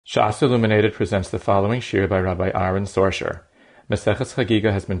Shas Illuminated presents the following shir by Rabbi Aharon Sorscher. Maseches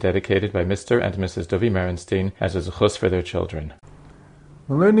Chagigah has been dedicated by Mr. and Mrs. Dovi Merenstein as a zechus for their children.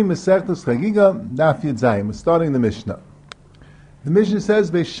 We're learning Maseches Chagigah, Daf Yud Zayin. We're starting the Mishnah. The Mishnah says,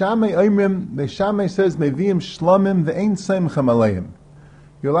 Beishamei Oimrim, Beishamei says, Meviim Shlomim ve'ein Seimcha Aleim.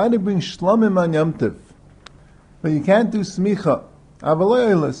 You're allowed to bring Shlomim on Yom Tov, but you can't do Smicha,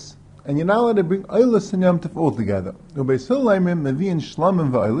 Avaloi Oilis, and you're not allowed to bring Oilis and Yom Tov altogether. Ubeis Oimrim, Meviim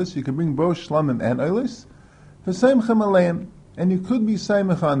Shlomim ve'oilis, you can bring both Shlomim and Oilis, ve'Seimcha Aleim, and you could be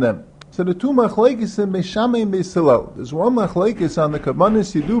Seimcha on them. So the two machlekes in Beishamei and Beis Hillel. There's one machlekes on the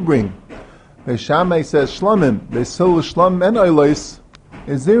kabbanis you do bring. Beishamei says Shlomim, Beis Hillel Shlomim and Oilos.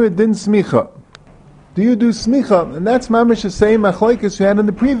 Is there a din smicha? Do you do smicha? And that's mamish the same machlekes you had in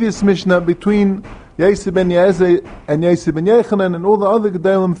the previous Mishnah between Yosef ben Yezer and Yosef ben Yechanan and all the other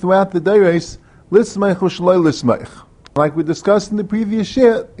gedolim throughout the dayres. Lismeich or shloi lismeich. Like we discussed in the previous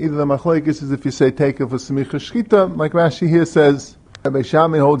year, either the machlekes is if you say take it for smicha shchita, like Rashi here says. Rabbi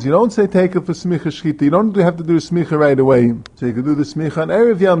Shammai holds you don't say take it for smicha shchita. You don't have to do smicha right away. So you can do the smicha on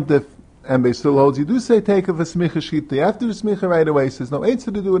Erev Yom Tov. And Beis Hillel holds you do say take it for smicha shchita. You have to do smicha right away. So there's no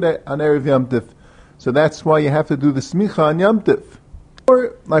answer to do it on Erev Yom Tov. So that's why you have to do the smicha on Yom Tov.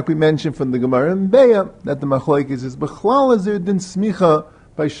 Or, like we mentioned from the Gemara in Beya, that the machlokes is Bechlal is there din smicha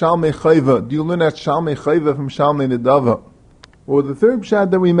by Shalmei Chayva. Do you learn that Shalmei Chayva from Shalmei Nedava? Or the third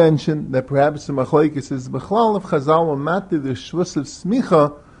pshat that we mentioned, that perhaps the machlokes is Bechlal of Chazal or Mati the Shvus of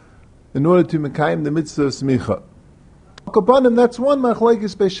smicha in order to mekayim the mitzvah of smicha. Kapanim, that's one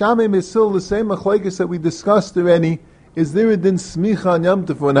machlokes by Shammai Beis Hillel, the same machlokes that we discussed already. Is there a din smicha on Yom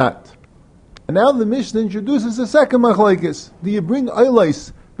Tov or not? And now the Mishnah introduces a second machlokes. Do you bring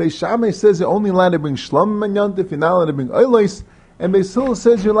oilos? Beis Shammai says you're only allowed to bring shlomim on Yom Tov, you're not allowed to bring oilos, and Beis Hillel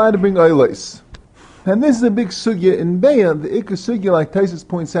says you're allowed to bring oilos. And this is a big sugya in Beya. The ikar sugya, like Taisus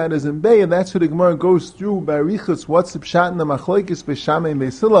points out, is in Beya. That's what the Gemara goes through by Richutzz. What's the pshat in the machlokes Beis Shammai and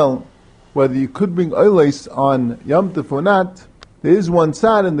Beis Hillel? Whether you could bring oilos on Yom Tov or not. There is one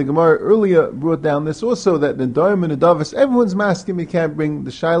side, and the Gemara earlier brought down this also, that the Dorim and the Davos, everyone's masking you can't bring. The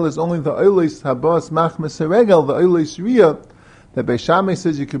Shaila is only the oilos habas machmas haregel, the oilos riyah. That Beis Shammai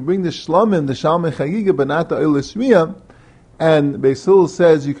says you can bring the shlomim, the Shalmei Chagigah, but not the oilos riyah. And Beis Hillel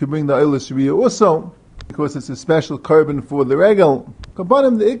says you can bring the oilos riyah also, because it's a special carbon for the regel.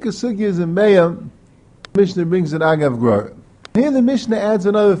 Kabbanim, the ikar sugya is in Beya. Mishnah brings an agav gror. Here the Mishnah adds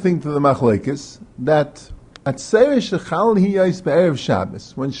another thing to the machlokes, that at Seirish Shechal Hiyais be'erev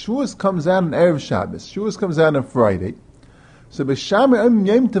Shabbos, when Shavuos comes out on Erev Shabbos, Shavuos comes out on Friday, so Beishamai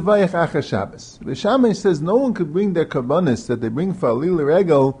Yom Tevayach Achar Shabbos. Beishamai says no one could bring their karbanis that they bring for Alila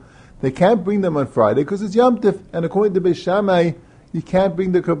Regel, they can't bring them on Friday because it's Yom Tov, and according to Beishamai, you can't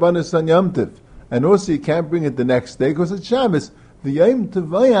bring the karbanis on Yom Tov, and also you can't bring it the next day because it's Shabbos. The Yom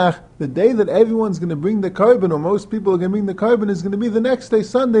Tevayach, the day that everyone's going to bring the carbon, or most people are going to bring the carbon, is going to be the next day,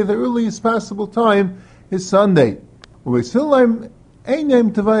 Sunday, the earliest possible time is Sunday. The Yom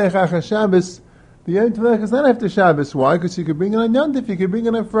Tevayach is not after Shabbos. Why? Because you could bring it on Yom Tov, you could bring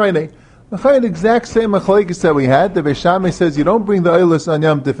it on Friday. The exact same machlokes that we had. The Beis Shammai says you don't bring the oilos on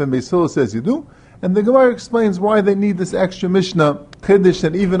Yom Tov, and Beis Hillel says you do. And the Gemara explains why they need this extra Mishnah Chiddush,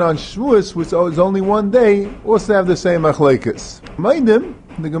 that even on Shavuos, which is only one day, also have the same machlokes. Maidim,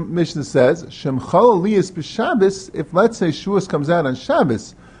 the Mishnah says, Shemchal Aliyas b'Shabbos, if let's say Shavuos comes out on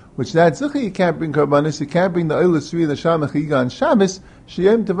Shabbos, which that zikha you can't bring karbanis, you can't bring the oilos riyah, the Shalmei Chagigah on Shabbos.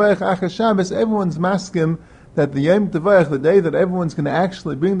 Sheyom Tevayach Achar Shabbos, everyone's maskim that the Yom Tevayach, the day that everyone's going to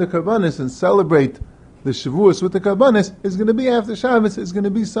actually bring the karbanis and celebrate the Shavuos with the karbanis, is going to be after Shabbos. Is going to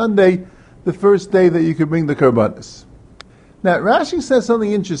be Sunday, the first day that you can bring the karbanis. Now Rashi says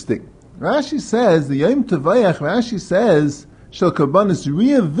something interesting. Rashi says the Yom Tevayach. Rashi says shel karbanis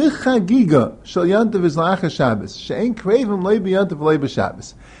riyah v'chagigah shel Yom Tov is la'achar Shabbos she'ein krevim loy b'Yom Tov loy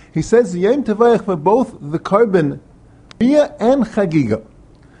b'Shabbos. He says the Yom Tevayach for both the carbon riyah and chagigah.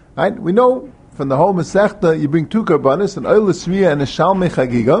 Right? We know from the whole Masechta you bring two karbanis, an oilos riyah and a Shalmei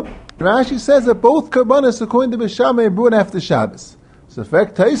Chagigah. Rashi says that both karbanis, according to Beis Shammai, are brought after Shabbos. So, in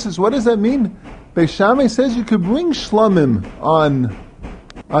fact, Taisus, what does that mean? Beis Shammai says you could bring shlomim on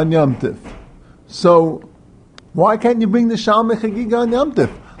Yom Tov. So, why can't you bring the Shalmei Chagigah on Yom Tov?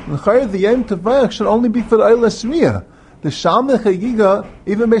 The Yom Tevayach should only be for the oilos riyah. The Shalmei Chagigah,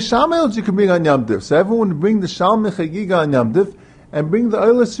 even Beis Shammai holds you can bring on Yom Tov. So everyone would bring the Shalmei Chagigah on Yom Tov and bring the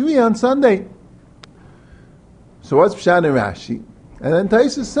oilos riyah on Sunday. So what's Pshat in Rashi? And then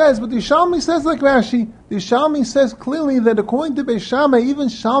Taisus says, but the Shalmei says like Rashi. The Shalmei says clearly that according to Beis Shammai, even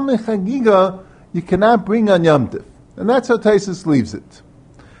Shalmei Chagigah you cannot bring on Yom Tov. And that's how Taisus leaves it.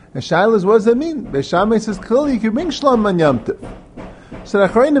 And Shailas, what does that mean? Beis Shammai says clearly you can bring Shlom on Yom Tov. So the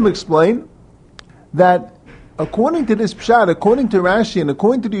Aharon explain that according to this pshat, according to Rashi, and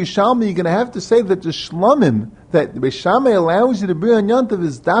according to the Yishalmi, you're going to have to say that the shlomim that Beis Shammai allows you to bring on Yontav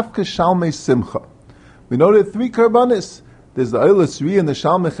is dafka shalmei simcha. We know there are three karbanis. There's the Oila Sri and the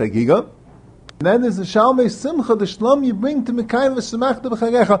Shalmei Chagigah. And then there's the Shalmei Simcha, the Shlom you bring to Mekayim v'Samachta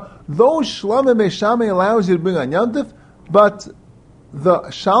b'Chagecha. Those Shlomim Beis Shammai allows you to bring on Yontav, but the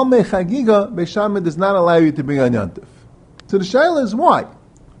Shalmei Chagigah, Beis Shammai does not allow you to bring on Yontav. So the shaila is why?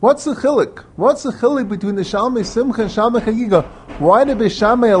 What's the chilik? What's the chilik between the Shalmei Simcha and Shalmei Chagigah? Why did Beis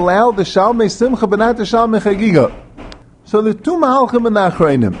Shammai allow the Shalmei Simcha but not the Shalmei Chagigah? So the two mahalchim and the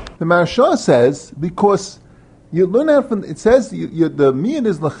Achreinim. The Maharsha says, because you learn out from, it says, the miyad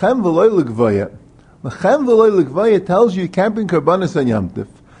is lechem v'loy l'gvaya. Lechem v'loy l'gvaya tells you can't bring karbanis on Yom Tov.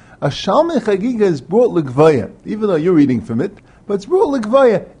 A Shalmei Chagigah is brought l'gvaya, even though you're reading from it, but it's brought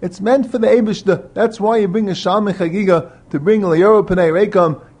l'gvaya. It's meant for the Eibishter. That's why you bring a Shalmei Chagigah, to bring l'yoro p'nei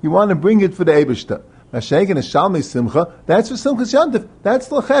reikam, you want to bring it for the Eibishter. Mashiach and a Shalmei Simcha, that's for Simchas Yom Tov. That's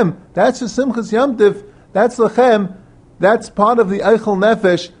lechem. That's for Simchas Yom Tov. That's lechem. That's part of the Eichel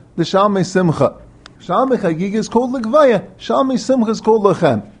Nefesh, the Shalmei Simcha. Shalmei Chagigah is called L'Gvaya. Shalmei Simcha is called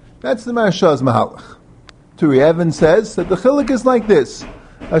L'Chem. That's the Maharsha's Mahalach. Turi Evan says that the Chilik is like this.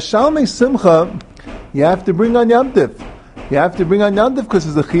 A Shalmei Simcha, you have to bring on Yom Tov. You have to bring on Yom Tov because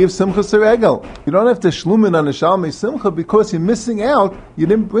it's a Chi of Simcha Seregel. You don't have to shlumin on a Shalmei Simcha because you're missing out. You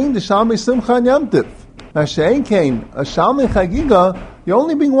didn't bring the Shalmei Simcha on Yom Tov. Mashiach came, a Shalmei Chagigah, you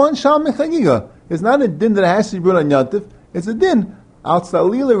only bring one Shalmei Chagigah. It's not a din that has to be brought on Yom Tov. It's a din. Outside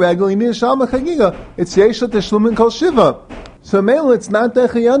Lila Regel, you need a Shalmei Chagigah. It's Yesha Teshlumin Kol Shiva. So Mela, it's not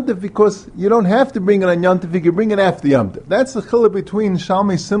Decha Yom Tov because you don't have to bring it on Yom Tov, you can bring it after Yom Tov. That's the chiluk between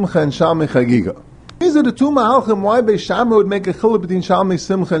Shalmei Simcha and Shalmei Chagigah. These are the two mahalchim why Beis Shammai would make a chiluk between Shalmei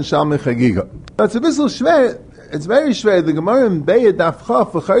Simcha and Shalmei Chagigah. That's a bit schwer. It's very schwer. The Gemara in Be'ed Daf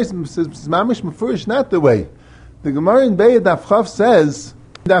Chaf says Mamish Mefurish not the way. The Gemara in Be'ed Daf Chaf says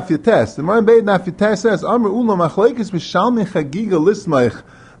Daf Yates. The Gemara in Be'ed Daf Yates says Amr Ulam Achleikis B'Shalmei Chagigah Lismaich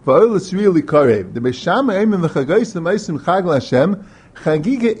Va'olas Really Karev. The Beis Shammai Eimen V'Chagais L'Maisim Chag L'Hashem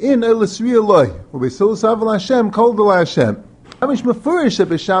Chagigah in Olas Really Loi U'Beisilas Aval Hashem Kol D'La Hashem. Mamish Mefurish that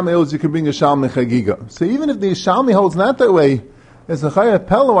Beis Shammai holds you can bring a Shalmei Chagigah. So even if the Yishalmi holds not that way, there's a Chaya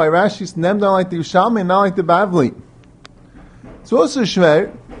Pella why Rashi's named down like the Yishalmi and not like the Bavli. It's also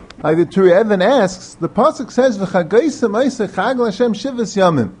shver, like the Turi Evan asks, the Pasuk says, V'chagaisa Maisa Chag L'Hashem Shivas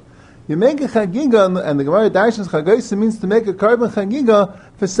Yamim. You make a Chagigah, and the Gemara Darshans Chagaisa means to make a carbon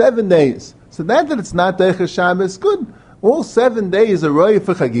Chagigah for 7 days. So that it's not Deicha Shabbos, good. All 7 days are roy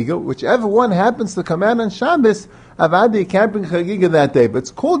for Chagigah, whichever one happens to come out on Shabbos, Avadi, you can't bring Chagigah that day. But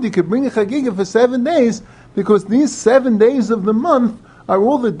it's called you could bring a Chagigah for 7 days, because these 7 days of the month are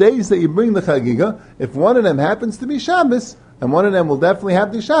all the days that you bring the Chagigah. If one of them happens to be Shabbos, and one of them will definitely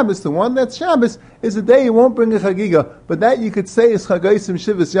have the Shabbos, the one that's Shabbos is a day you won't bring a Chagigah. But that you could say is Chagaisim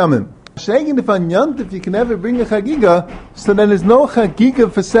Shivas Yamim. Shaking if on Yom Tov you can never bring a Chagigah, so then there's no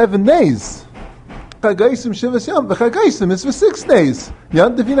Chagigah for 7 days. Chagaisim Shivas Yamim. The Chagaisim is for 6 days.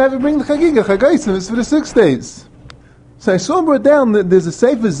 Yom Tov you never bring the Chagigah. Chagaisim is for the 6 days. So I saw brought down that there's a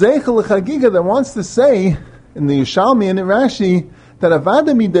Sefer Zeichel Chagigah that wants to say in the Yishalmi and in Rashi that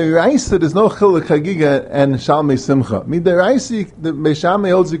Avada Midaraisa there's no Chiluk Chagigah and Shalmei Simcha. Midaraisa the Beis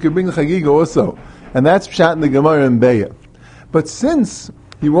Shammai holds you can bring the Chagigah also, and that's pshat in the Gemara in Beya. But since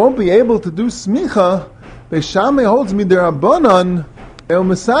you won't be able to do Smicha, Beis Shammai holds Midarabanan El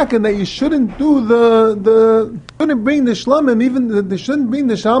Masakin that you shouldn't do shouldn't bring the Shlomim, even they shouldn't bring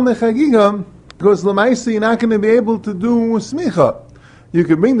the Shalmei Chagigah. Because Lamaisa, you're not going to be able to do Smicha. You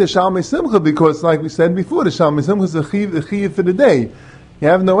can bring the Shalmei Simcha because, like we said before, the Shalmei Simcha is a Chiv for the day. You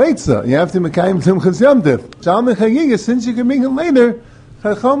have no Eitzah. You have to Mekayim Simchas Yom Tov. Shalmei Chagigah, since you can bring it later,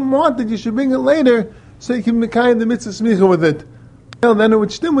 Chacham wanted you should bring it later so you can Mekayim the Mitzvah Smicha with it. Well, then it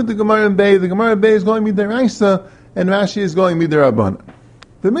would stem with the Gemara in Bey. The Gemara in Bey is going to be Deraisa and Rashi is going to be Derabban.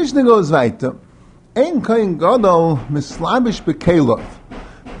 The Mishnah goes weiter. Ein Kohen Gadol mislabish bekelov.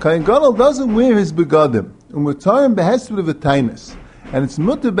 Kohen Gadol doesn't wear his begadim. Umutarim behesed v'tainis, and it's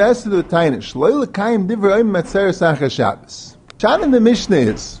mutter behesed v'tainis. Shloile kaim divrei matzeres achar Shabbos. Shan in the Mishnah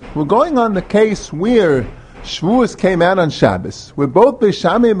is we're going on the case where Shavuos came out on Shabbos, where both Beis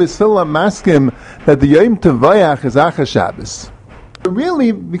Shammai and Beis Hillel maskim that the Yom Tevayach is achar Shabbos. But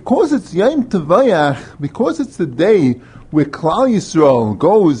really, because it's Yom Tevayach, because it's the day where Klal Yisrael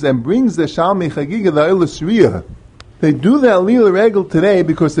goes and brings the Shalmei Chagigah, the Olas Riyah, they do the Alila Regel today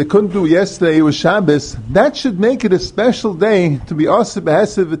because they couldn't do yesterday, it was Shabbos. That should make it a special day to be Asa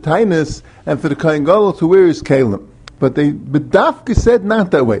Behesed V'Tainis and for the Kohen Gadol to wear his Kalim. But B'dafka said not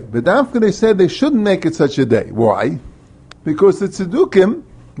that way. B'dafka they said they shouldn't make it such a day. Why? Because the Tzedukim,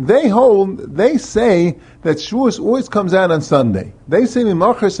 they say that Shavuos always comes out on Sunday. They say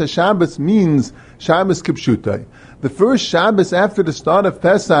Mimachas HaShabbos means Shabbos Kipshutai. The first Shabbos after the start of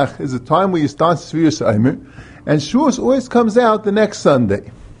Pesach is the time where you start Sfiras Eimer, and Shavuos always comes out the next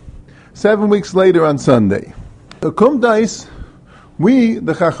Sunday, 7 weeks later on Sunday. The Kumdais, we,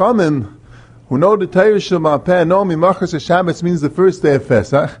 the Chachamim, who know the Torah Shema Peh, know Mimachas HaShabbos means the first day of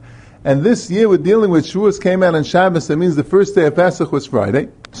Pesach, and this year we're dealing with Shavuos came out on Shabbos, that means the first day of Pesach was Friday.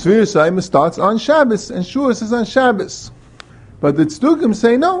 Sfiras Eimer starts on Shabbos, and Shavuos is on Shabbos. But the Tzedukim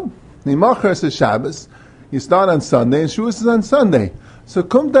say no, Mimachas HaShabbos, you start on Sunday, and Shavuos is on Sunday. So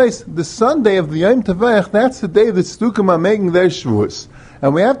Kumdais, the Sunday of the Yom Tavayach, that's the day the Tzedukim are making their Shavuos.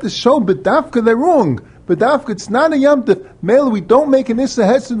 And we have to show B'dafka they're wrong. B'dafka, it's not a Yom Tov. Mele, we don't make an Issa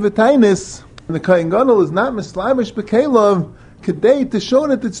Hetzim V'tainis. And the Kohen Gadol is not Mislamish B'Kelov, Kedei, to show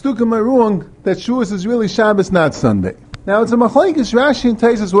that the Tzedukim are wrong, that Shavuos is really Shabbos, not Sunday. Now, it's a Machlekes Rashi and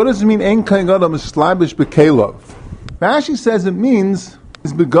Taisus. What does it mean, Ein Kohen Gadol Mislamish B'Kelov? Rashi says it means,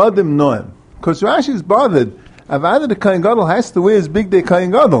 is Begadim Noam. Because Rashi is bothered. Avada the Kohen Gadol has to wear his big day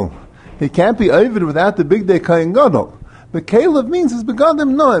Kohen Gadol. He can't be Ovid without the big day Kohen Gadol. But Caleb means his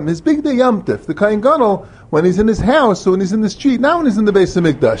begadim noim, his big day Yom Tov. The Kohen Gadol, when he's in his house or when he's in the street, not when he's in the Beis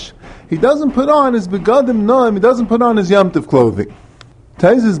HaMikdash, he doesn't put on his begadim noim, he doesn't put on his Yom Tov clothing.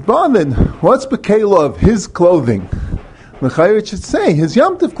 Taiz is bothered. What's Bekalov, his clothing? Mechayr should say his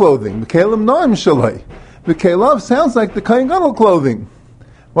Yom Tov clothing. Bekalim noim shalai. Bekalov sounds like the Kohen Gadol clothing.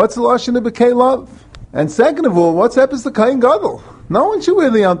 What's the lashon of Bekalov? And second of all, what's happens to Kohen Gadol? No one should wear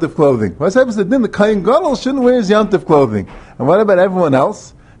the Yom Tov clothing. What's happens to the Kohen Gadol shouldn't wear his Yom Tov clothing. And what about everyone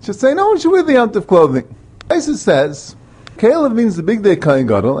else? Should say no one should wear the Yom Tov clothing. It says, Caleb means the big day Kohen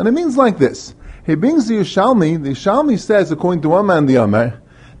Gadol, and it means like this. He brings the Yerushalmi says, according to one man, the Amar,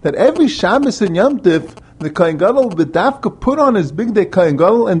 that every Shabbos and Yom Tov, the Kohen Gadol will bedafka put on his big day Kohen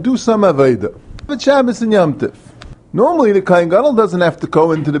Gadol and do some Aveda. But Shabbos and Yom Tov. Normally the Kohen Gadol doesn't have to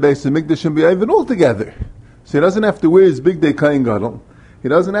go into the Beis HaMikdash and be Ovid altogether. So he doesn't have to wear his big day Kohen Gadol. He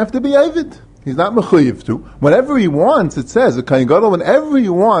doesn't have to be Ovid. He's not mechuyev to. Whenever he wants, it says, a Kohen Gadol, whenever he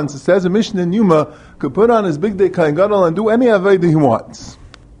wants, it says a Mishnah in Yuma, could put on his big day Kohen Gadol and do any Aveda he wants.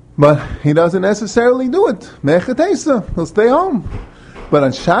 But he doesn't necessarily do it. Mechatesa, he'll stay home. But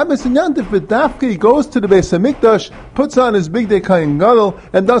on Shabbos and Yom Tov, B'dafka, he goes to the Beis HaMikdash, puts on his big day Kohen Gadol,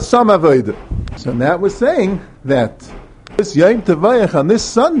 and does some Aveda. So now we're saying that this Yom Tavayach on this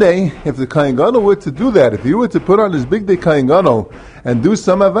Sunday, if the Kohen Gadol were to do that, if he were to put on his big day Kohen Gadol and do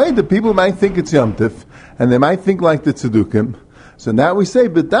some Aveda, people might think it's Yom Tov, and they might think like the Tzedukim. So now we say,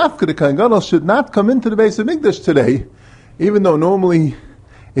 B'dafka, the Kohen Gadol should not come into the Beis HaMikdash today, even though normally,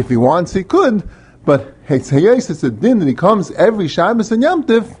 if he wants, he could, but it's a din that he comes every Shabbos and Yom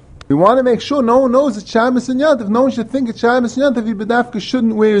Tov. We want to make sure no one knows it's Shabbos and Yom Tov. No one should think it's Shabbos and Yom Tov. He B'dafka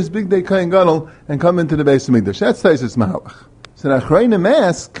shouldn't wear his big day Kohen Gadol and come into the Beis HaMikdash. That's Taisus Mahalach. So the Acharon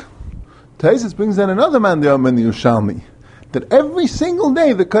ask, Taisus brings in another man, the Yom and the Yerushalmi, that every single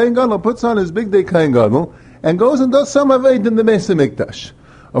day the Kohen Gadol puts on his big day Kohen Gadol and goes and does some Aved in the Beis HaMikdash.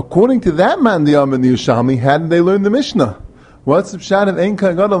 According to that man, the Yom and the Yerushalmi, how did they learn the Mishnah? What's the pshat of Ein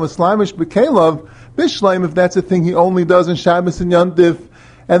Kohen Gadol Mislamish B'Kelov Bishleim, if that's a thing he only does in Shabbos and Yom Tov,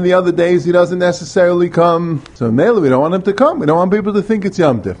 and the other days he doesn't necessarily come? So mainly we don't want him to come. We don't want people to think it's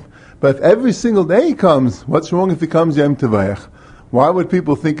Yom Tov. But if every single day he comes, what's wrong if he comes Yom Tavayach? Why would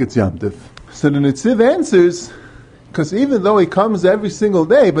people think it's Yom Tov? So the Netziv answers, because even though he comes every single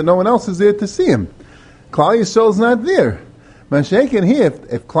day, but no one else is there to see him, Klal Yisrael's not there. Mashiach here,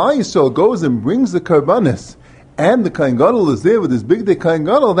 if Klal Yisrael goes and brings the Karbanis, and the Kohen Gadol is there with his big day Kohen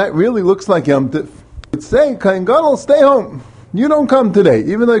Gadol, that really looks like Yom Tov. It's saying, Kohen Gadol, stay home. You don't come today,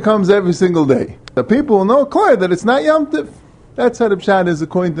 even though he comes every single day. The people will know clear that it's not Yom Tov. That's how the pshat is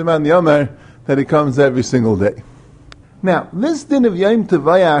according to Man Yomer, that he comes every single day. Now, this din of Yom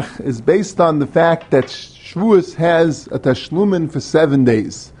Tavayach is based on the fact that Shavuos has a tashlumin for 7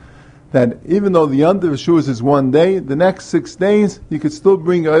 days. That even though the Yom Tov of Shavuos is 1 day, the next 6 days, you could still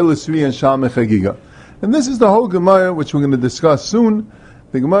bring Oil Sri and Shalmei Chagigah. And this is the whole Gemara, which we're going to discuss soon.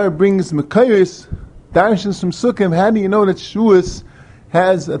 The Gemara brings Mekayris, Darshans from Sukkim. How do you know that Shavuos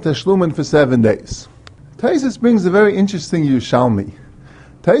has a tashlumin for 7 days? Taisus brings a very interesting Yerushalmi.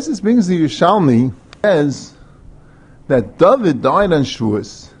 Taisus brings the Yerushalmi, says that David died on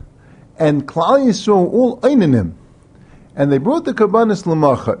Shavuos, and Klal Yisrael all einan him, and they brought the Karbanis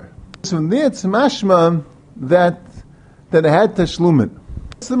L'machar. So from there it's mashma that it had tashlumin.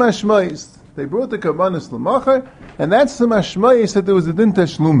 That's the mashmayis. They brought the Karbanis L'machar, and that's the mashmayis that there was a din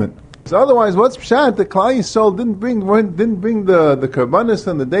tashlumin. So otherwise, what's pshat? The Klal Yisrael didn't bring the Karbanis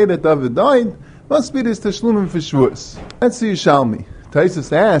on the day that David died. Must be this Tashlumim for Shavuos. Let's see Yishalmi.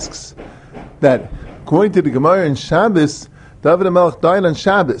 Taisus asks that according to the Gemara in Shabbos, David HaMelech died on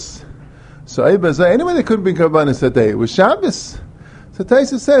Shabbos. So anyway, they couldn't bring Karbanis that day. It was Shabbos. So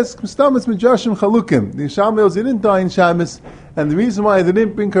Taisus says, K'mstamas Midrashim Chalukim. The Yishalmi he didn't die in Shabbos, and the reason why they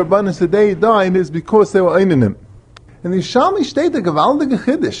didn't bring Karbanis the day he died is because they were eining him. And the Yishalmi steht a gewaltige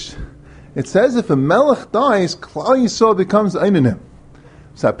Chiddush. It says if a Melech dies, Klal Yisrael becomes eining him.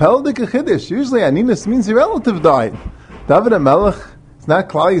 So Peldik Chiddush. Usually Aninus means the relative died. David HaMelech is not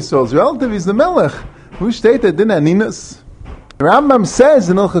Klal Yisrael's relative, he's the Melech. Who stated in Aninus? The Rambam says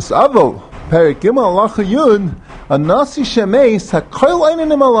in Ilchus Avol, Perik Gimel Halacha Yud, a Nasi Shemeis HaKoil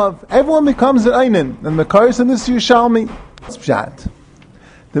Einin Alav. Everyone becomes an Einin, and the Makaris in this Yishalmi. What's Pshat?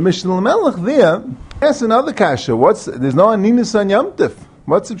 The Mishnah Melech there asks another kasha. There's no Aninus on Yom Tif.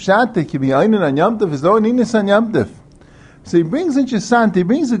 What's the Pshat? There can be Einin on Yom Tif. There's no Aninus on Yom Tif. So he brings in Chesant, he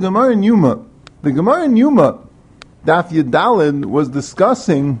brings the Gemara in Yuma. The Gemara in Yuma, Daf Yudalid, was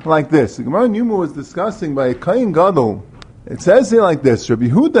discussing like this. The Gemara in Yuma was discussing by a Kohen Gadol. It says here like this: Rabbi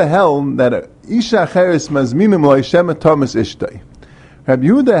Yehuda held that a Isha Cheres Mazminim Lo Yishem Thomas Ishtay. Rabbi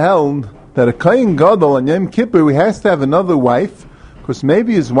Yehuda held that a Kohen Gadol on Yom Kippur he has to have another wife because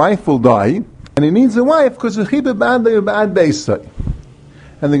maybe his wife will die, and he needs a wife because Yechidah Ba'ad Ba'ad Beisai.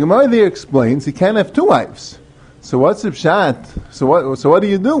 And the Gemara there explains he can't have two wives. So what's the pshat? So what do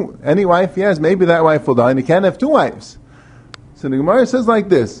you do? Any wife he has, maybe that wife will die, and he can't have two wives. So the Gemara says like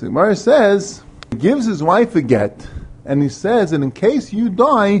this: the Gemara says he gives his wife a get, and he says, and in case you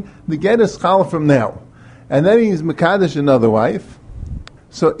die, the get is chal from now, and then he's mekadesh another wife.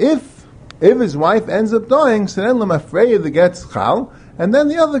 So if his wife ends up dying, so then l'mafreya the get's chal, and then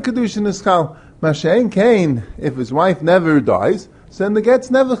the other kedushin is chal. Mashein Kain, if his wife never dies, so then the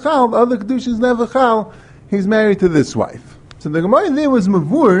get's never chal, the other kedushin's never chal. He's married to this wife. So the Gemara there was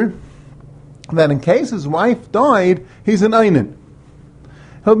mavur that in case his wife died, he's an einin.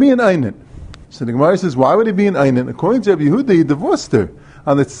 He'll be an einin. So the Gemara says, why would he be an einin? According to Rabbi Yehuda, he divorced her.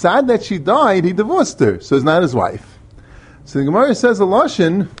 On the tzad that she died, he divorced her. So it's not his wife. So the Gemara says a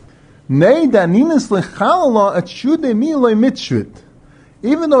lashon, Nei daninas lechalala atshude mi loy mitshrit.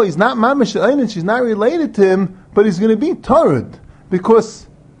 Even though he's not mamish einin, she's not related to him, but he's going to be torud because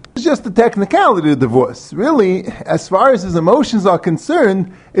it's just the technicality of divorce. Really, as far as his emotions are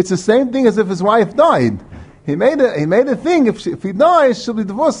concerned, it's the same thing as if his wife died. He made a thing, if he dies, she'll be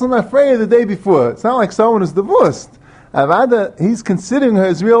divorced from Afreya the day before. It's not like someone who's divorced. Avada, he's considering her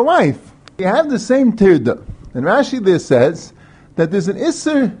his real wife. You have the same tirda. And Rashi there says that there's an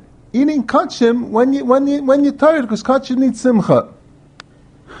isser eating kachim when you're tired, because kachim needs simcha.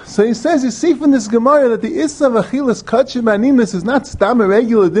 So he says, you see from this Gemara that the Issa of Achilas Kachim Aninus is not stam a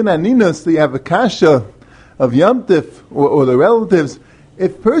regular din Aninus, that you have a kasha of Yom Tif or the relatives.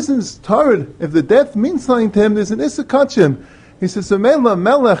 If person's tired, if the death means something to him, there's an Issa Kachim. He says, so Mela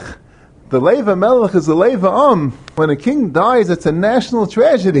Melech, the Leva Melech is a Leva When a king dies, it's a national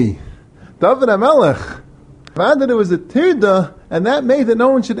tragedy. David HaMelech found that it was a tirda, and that made that no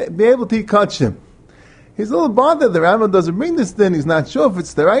one should be able to eat Kachim. He's a little bothered. The Rambam doesn't bring this din. He's not sure if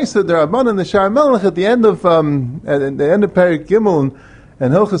it's the Raisa, the Rabban, and the Shar Melech at the end of Perik Gimel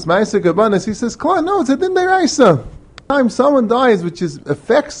and Hilchos Ma'aser Karbanos. He says, no, it's a din de Raisa. Time someone dies, which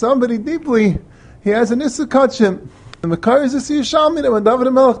affects somebody deeply, he has an Issa Kachim. The Makar is this Yishalmi that when David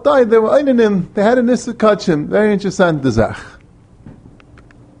HaMelech died, they were eining him. They had an Issa Kachim. Very interesting dezach.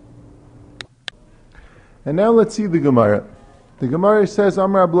 And now let's see the Gemara. The Gemara says,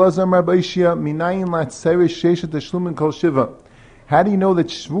 Amar Ablaz, Amar Baishia, Minayin Latzerish Sheshet Teshlumin Kol Shiva. How do you know that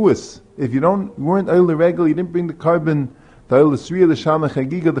Shavuos, if you weren't Eile Regel, you didn't bring the carbon, the Eile Sriya, the Shama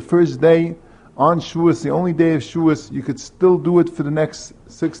Chagigah, the first day on Shavuos, the only day of Shavuos, you could still do it for the next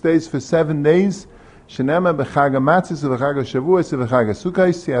 6 days, for 7 days. Shenema B'Chag HaMatzis, V'Chag HaShavuos, V'Chag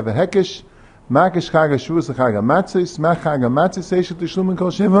HaSukkos, you have a Hekesh, Makesh Chag HaShavuos, V'Chag HaMatzis, Mach Chag HaMatzis, Sheshet Teshlumin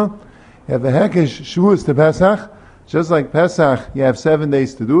Kol Shiva. You have a Hekesh Shavuos to Pesach. Just like Pesach, you have 7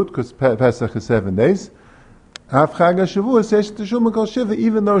 days to do it, because Pesach is 7 days. Half Chag HaShavuos, Yesh Teshlumin Kol Shiva,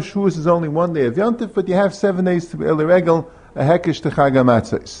 even though Shavuos is only 1 day of Yontif, but you have 7 days to be Eile Regel, a Hekesh to Chag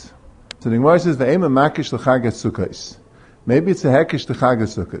HaMatzos. So the Gemara says, Ve'ema Makesh to Chag HaSukkos. Maybe it's a Hekesh to Chag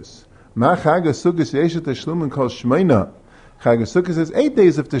HaSukkos. Ma Chag HaSukkos, Yesh Teshlumin Kol Shmeina. Chag HaSukkos has 8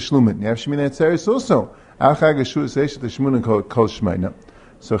 days of Teshlumin. You have Shemini Atzeres also. Al Chag HaShavuos, Yesh Teshlumin Kol Shmeina.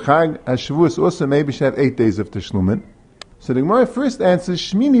 So Chag HaShavuos also maybe should have 8 days of Teshlumin. So the Gemara first answers,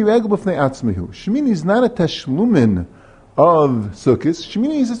 Shmini regel b'fnei atzmihu. Shmini is not a Teshlumin of Sukkot.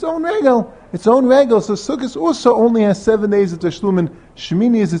 Shmini is its own regel. Its own regel. So Sukkot also only has 7 days of Teshlumin.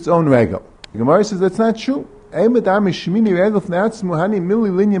 Shmini is its own regel. The Gemara says that's not true. like we're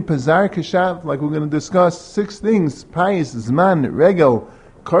going to discuss 6 things: Pais, Zman, Regel,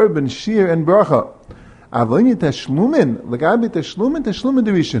 Korban, Shir, and Bracha. There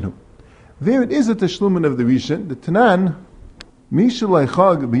it is a Tashlumin of the Rishon, the Tanan, Mishalai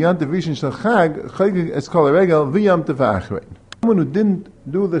Chag, beyond the Rishon Shal Chag, Chagigah es kol Regel, v'yam teva Aharon. Someone who didn't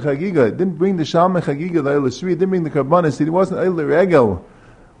do the Chagigah, didn't bring the Shalmei Chagigah, the Eilasri, didn't bring the Karbanis, he wasn't Eilah Regel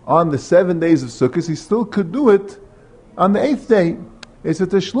on the 7 days of Sukkot, he still could do it on the 8th day. It's a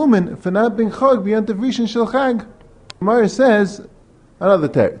Tashlumin for not being Chag, beyond the Rishon Shal Chag. Gemara says, another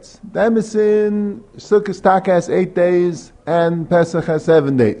teretz. Them is in Sukkot Taka has 8 days and Pesach has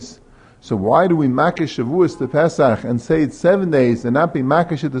 7 days. So why do we makish Shavuos to Pesach and say it's 7 days and not be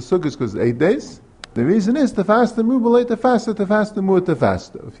makish at the Sukkot because it's 8 days? The reason is to fast the Mubal to fast the Mur to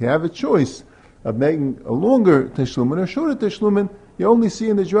fast. If you have a choice of making a longer Teshlumin or shorter Teshlumin, you only see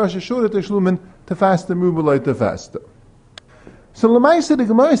in the Drush a shorter Teshlumin to fast the Mubal to fast. So Lamaisa the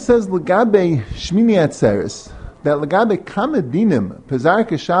Gemara says L'gabe Shmini Atzeres, that L'gabe Kamadinim, Pezar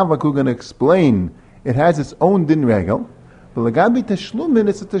Keshav, like we're going to explain, it has its own din regel, but L'gabe Teshlumin,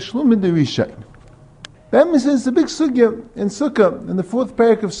 it's a Teshlumin Derishain. Then says the big sugya in Sukkah, in the 4th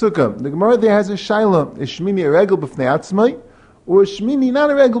parak of Sukkah. The Gemara there has a shaila: is Shmini a regel b'fnei atzmai, or is Shmini not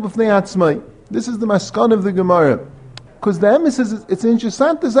a regel b'fnei atzmai? This is the maskan of the Gemara. Because the emphasis is, it's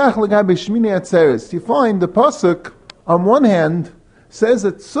interesting to zach l'gabe Shmini atzeres. You find the pasuk on one hand says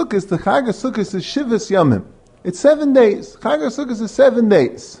that Sukkot, the Chag Sukkot is Shivas Yamim. It's 7 days. Chag Sukkot is 7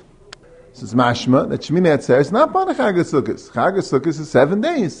 days. This is mashma that Shmini atzeres is not part of Chag Sukkot. Chag Sukkot is 7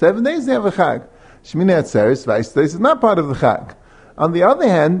 days. 7 days they have a Chag. Shmini Atzeres, Vaistais, is not part of the Chag. On the other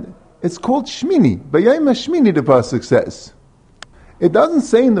hand, it's called Shmini. B'yayim HaShmini, the Pasuk says. It doesn't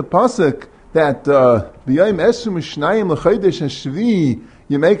say in the Pasuk that B'yayim Esum Shnayim L'Chodesh HaShvi,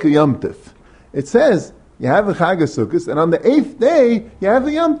 you make a Yom Tif. It says, you have a Chag HaSukkos, and on the 8th day, you have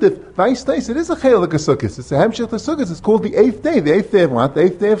a Yom Tif. Vaistais, it is a Chelik HaSukkos. It's a Hemshech HaSukkos. It's called the 8th day. The 8th day of what? The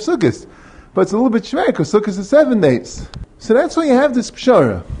 8th day of Sukkos. But it's a little bit shver, because Sukkos is 7 days. So that's why you have this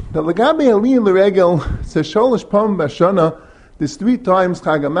pshara. The L'gabe Aliyah L'regel says Sholosh Pam Bashana. There's 3 times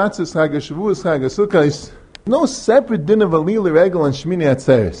Chag HaMatzos, Chag HaShavuos, Chag HaSukkos. No separate din of Aliyah L'regel and Shmini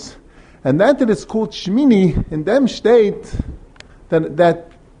Atzeres. And that it's called Shmini, in them state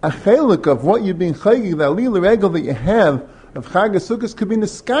that a chelik of what you're being chayig, the Aliyah L'regel that you have of Chag HaSukkos could be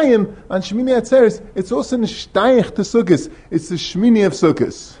Neskayim on Shmini Atzeres. It's also Neshtayich to Sukkos. It's the Shmini of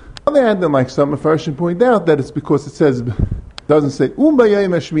Sukkos. On the other hand, like some Mepharshim point out, that it's because it says, doesn't say Bayayim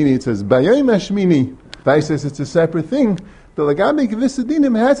Hashmini, it says Bayayim Hashmini. Vai says it's a separate thing. The L'gabe Kivisa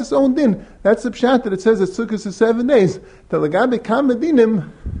Dinim has its own din. That's the pshat that it says that Sukkot is 7 days. The L'gabe Kamadinim,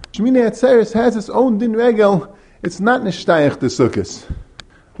 Shmini Atzeres has its own din regel. It's not Nishtayach to Sukkot.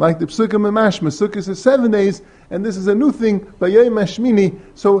 Like the Psukkah Memashma, Sukkot is 7 days, and this is a new thing, Bayayim Hashmini.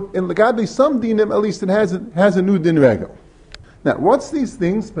 So in L'gabe some dinim, at least it has a new din regel. Now, what's these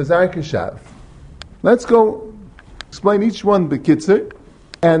things? Pazar Keshav. Let's go explain each one b'kitzur.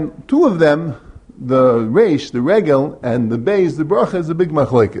 And 2 of them, the Reish, the Regel, and the Beis, the Bracha, is a big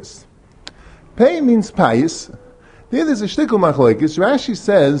machlokes. Pei means pious. There's a shtickle machlokes. Rashi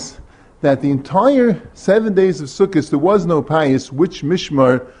says that the entire 7 days of Sukkot, there was no pious, which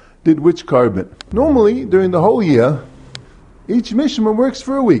mishmar did which carbon. Normally, during the whole year, each mishmar works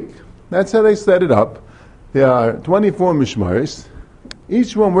for a week. That's how they set it up. There are 24 mishmaris.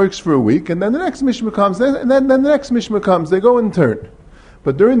 Each one works for a week, and then the next mishmar comes, and then the next mishmar comes. They go in turn.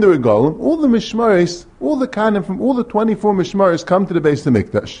 But during the regalim, all the mishmaris, all the kanim from all the 24 mishmaris come to the Beis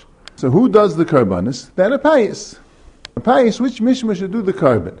Hamikdash. So who does the karbanis? Then a payis. A payis, which mishmar should do the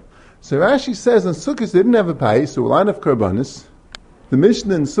carbon? So Rashi says in Sukkot they didn't have a payis, so a line of karbanis. The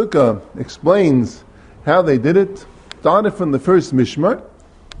Mishnah in Sukkah explains how they did it. Started from the first mishmar.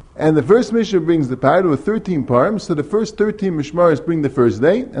 And the first Mishnah brings the pair with 13 parim, so the first 13 mishmaris bring the first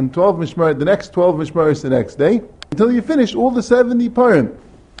day, and 12 mishmaris, the next 12 mishmaris the next day, until you finish all the 70 parim.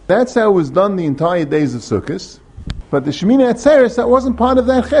 That's how it was done the entire days of Sukkot. But the Shemini Atzeres, that wasn't part of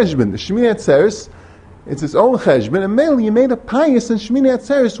that cheshbon. The Shemini Atzeres, it's its own cheshbon, and mainly you made a pious in Shemini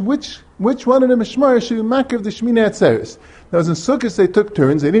Atzeres, which one of the mishmaris should be makar of the Shemini Atzeres. Now, as in Sukkot they took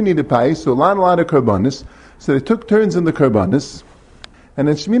turns, they didn't need a pious, so a lot of karbanis, so they took turns in the karbanis. And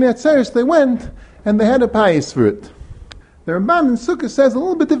in Shemini Atzeres they went, and they had a pious for it. The Ramban in Sukkah says a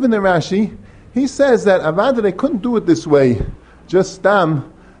little bit different than Rashi. He says that Avada they couldn't do it this way, just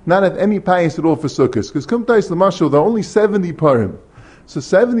stam, not have any pious at all for Sukkot. Because Kumtais Lamashal, there are only 70 parim. So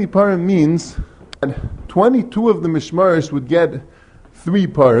 70 parim means that 22 of the mishmaris would get 3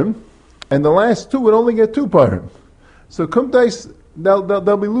 parim, and the last 2 would only get 2 parim. So Kumtais,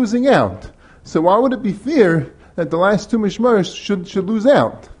 they'll be losing out. So why would it be fair that the last two mishmaros should lose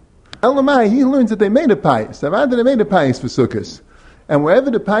out? Elamai, he learns that they made a payis. Avada, they made a payis for Sukkos. And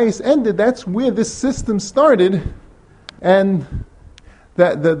wherever the payis ended, that's where this system started. And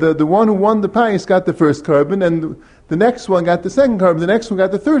that the one who won the payis got the first carbon, and the next one got the second carbon, the next one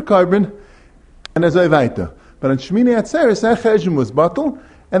got the third carbon, and as weiter. But on Shmini Atzeres, that cheshim was bottled,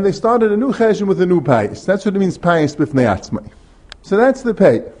 and they started a new cheshim with a new payis. That's what it means, payis b'fnei atzmai. So that's the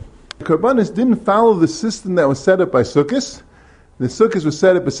pay. The Karbanis didn't follow the system that was set up by Sukkos. The Sukkos was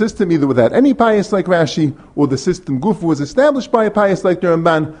set up a system either without any payis like Rashi, or the system Gufa was established by a payis like the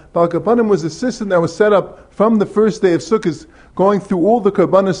Ramban. Bal Karbanim was a system that was set up from the first day of Sukkos, going through all the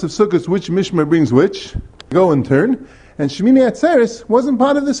Karbanis of Sukkos, which Mishmar brings which, go in turn. And Shmini Atzeres wasn't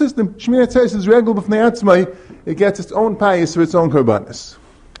part of the system. Shmini Atzeres is regal b'fnei atzmai. It gets its own payis for its own Karbanis.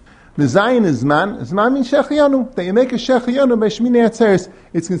 Mezayin is man. Zman means shechiyanu. That you make a shechiyanu by Shmini Atzeres,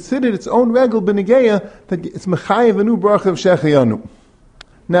 it's considered its own regal b'negeya, that it's mechayev a new bracha of shechiyanu.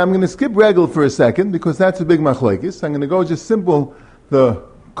 Now I'm going to skip regal for a second, because that's a big machlokes. I'm going to go just simple. The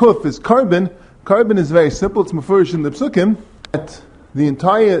kuf is carbon. Carbon is very simple. It's mefurish in the psukim. That the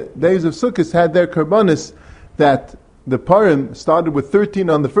entire days of Sukkot had their karbanis, that the parim started with 13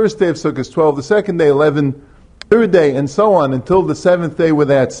 on the first day of Sukkot, 12 the second day, 11 third day, and so on until the seventh day where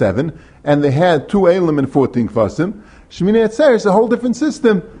they had 7, and they had 2 elim and 14 kvasim. Shmini Atzeres is a whole different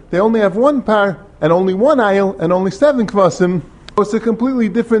system. They only have 1 par and only 1 ayil and only 7 kvasim. So it's a completely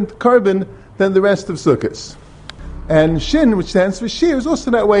different carbon than the rest of Sukkot. And Shin, which stands for Shir, is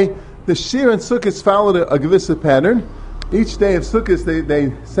also that way. The Shir and Sukkot followed a Gevissa pattern. Each day of Sukkot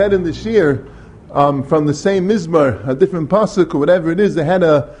they said in the Shir, from the same mizmar, a different pasuk or whatever it is, they had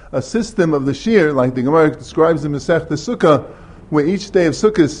a system of the shir, like the Gemara describes in Masechta Sukkah, where each day of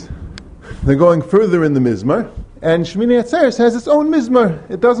Sukkot they're going further in the mizmar, and Shmini Atzeres has its own mizmar.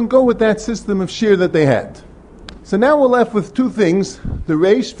 It doesn't go with that system of shir that they had. So now we're left with 2 things: the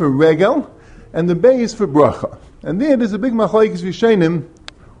reish for regel and the beis for bracha. And there's a big machlokes rishonim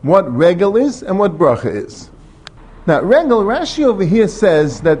what regel is and what bracha is. Now, regel, Rashi over here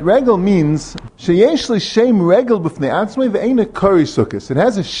says that regel means sheyesh l'shem regel b'fnei atzmai ve'eina kari sukkos. It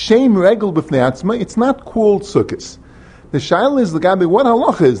has a shem regel b'fnei atzmai. It's not called sukkos. The shaila is l'gabi, what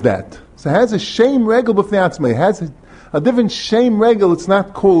halacha is that? So it has a shem regel b'fnei atzmai. It has a different shem regel. It's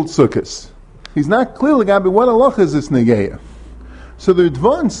not called sukkos. He's not clear l'gabi what halacha is this negeya. So the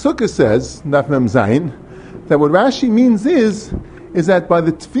Ritva in Sukkah says, Daf Mem Zayin, that what Rashi means is that by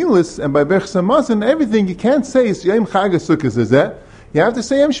the tefillas and by Berchas Hamazon and everything, you can't say it's Yom Chag Sukkos is that. You have to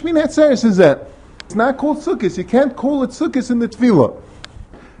say Yom Shmini Atzeres is that. It's not called Sukkos. You can't call it Sukkos in the tefillah.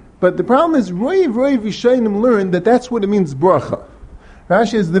 But the problem is, Roiv Rishonim learned that that's what it means bracha.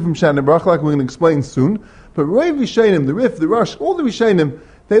 Rashi has a different shana bracha, like we're going to explain soon. But Roiv Rishonim, the Rif, the Rosh, all the Rishonim,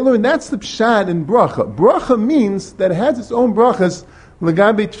 they learn that's the pshad in bracha. Bracha means that it has its own brachas,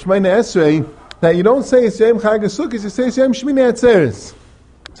 L'gabi Shmini Esrei, that you don't say it's Yom Chag Sukkos, you say it's Yom Shmini Atzeres.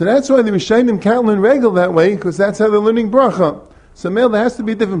 So that's why the Rishonim can't learn regel that way, because that's how they're learning bracha. So male, there has to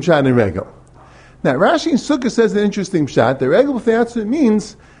be a different pshat in regel. Now Rashi in Sukkah says an interesting pshat. The regel b'fnei atzmai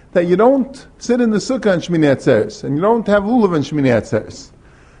means that you don't sit in the sukkah on Shmini Atzeres, and you don't have lulav on Shmini Atzeres.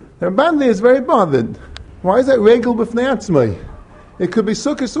 The Ramban is very bothered. Why is that regel b'fnei atzmai? It could be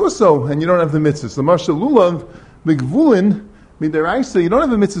sukkahs also, and you don't have the mitzvahs. The Mashal lulav, b'gvulin, midaraisa, you don't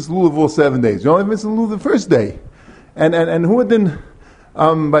have a mitzvah lulav all 7 days. You only have a mitzvah lulav the first day. And who then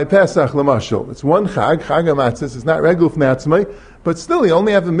by Pesach l'mashal? It's one chag hamatzis. It's not regel b'fnei atzmai, but still you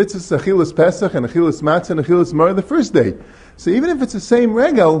only have a mitzvah achilas Pesach and achilas matzah and achilas mar the first day. So even if it's the same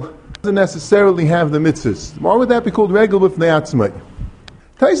regel, it doesn't necessarily have the mitzvahs. Why would that be called regel b'fnei atzmai?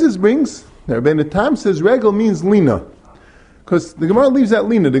 Taisus brings, Rabbi Tam says regel means lina, because the Gemara leaves out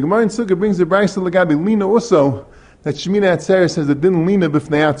lina. The Gemara in Sukkah brings the Brayso Lagabi lina also, that Shemina Atzeres has a din lina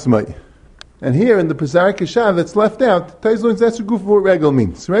b'fnei atzmai. And here in the Pesach Keshav that's left out, Taisus learns that's what regel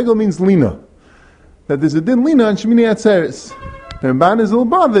means. Regel means lina, that there's a din lina on Shemina Atzeres. The Ramban is a little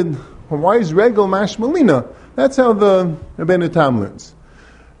bothered. Well, why is regel mashma lina? That's how the Rabbeinu Tam learns.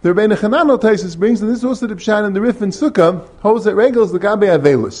 The Rabbeinu Chananel Taisus brings, and this is also the Pshat in the Rif in Sukkah, holds that regel is the Gabe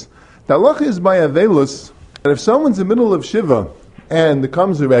Avelus. The halacha is by Avelus, that if someone's in the middle of Shiva and there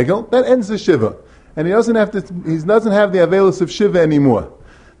comes a regel, that ends the Shiva. And he doesn't have the Avelus of Shiva anymore.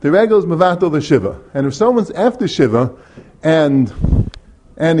 The regel is Mavato the Shiva. And if someone's after Shiva and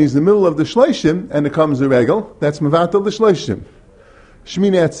he's in the middle of the Shleishim and there comes a regel, that's Mavato the Shleishim.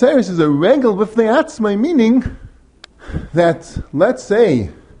 Shmini Atzeres is a regel b'fnei atzmai, meaning that, let's say,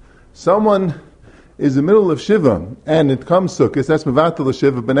 someone is in the middle of Shiva and it comes Sukkot, that's Mavatal the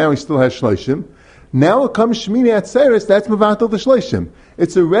Shiva, but now he still has Shleishim. Now it comes Shmini Atzeres, that's Mevatel the Shloshim.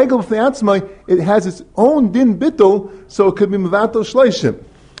 It's a regel of the Atzmai, it has its own din bittul, so it could be Mevatel Shloshim.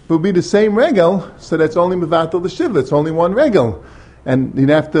 It would be the same regel, so that's only Mevatel the Shiva, it's only one regel. And you'd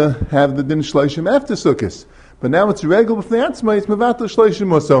have to have the din Shloshim after Sukkot. But now it's a regel of the Atzmai, it's Mevatel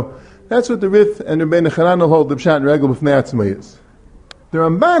Shloshim also. That's what the Rif and Rabbi Aharon hold the Pshat regel of the Atzmai is. The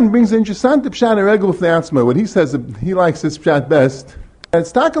Ramban brings an interesting Pshat regel of the Atzmai. What he says, he likes this Pshat best. And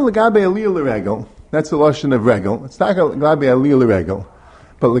it's Taka Lagabe Aliyah Regel. That's the Lashon of Regel. It's Taka Lagabe Aliyah Regel.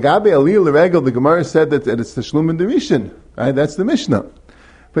 But Lagabe Aliyah Regel, the Gemara said that it's the Shlum and the Rishon. Right? That's the Mishnah.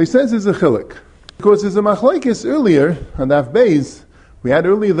 But he says it's a Chilik. Because there's a Machlokes earlier, on Daf Beis, we had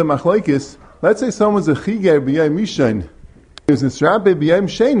earlier the Machlokes, let's say someone's a Chiger B'yayim Mishain, there's a Srabe B'yayim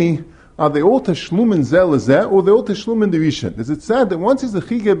Sheni, are they all Tashlum and Zel Zeh, or they all Tashlum and the Rishon? Does it say that once he's a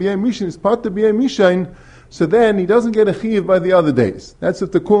Chiger B'yayim Mishain, he's part of B'yayim Mishain, so then he doesn't get a Chiv by the other days. That's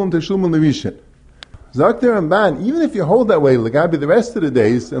if they call him Tashlum and the Rishon. Zakter Ramban, even if you hold that way, Lagabi the rest of the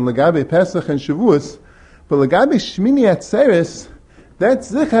days, and Lagabi Pesach and Shavuos, but Lagabi Shmini Atzeres, that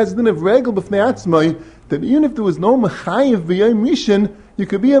Zich has din of regel b'fnei Atzmai, that even if there was no Mechayiv b'yayim Rishon, you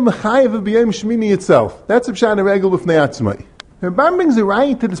could be a Mechayiv of b'yayim Shmini itself. That's a Pshat of regel b'fnei Atzmai. Ramban brings a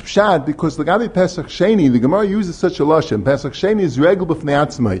right to this Pshat, because Lagabi Pesach Sheni, the Gemara uses such a lashon. Pesach Sheni is regel b'fnei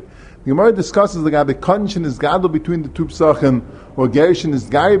Atzmai. The Gemara discusses Lagabi Kaddish is gadol between the two Psachim, or Gerishin is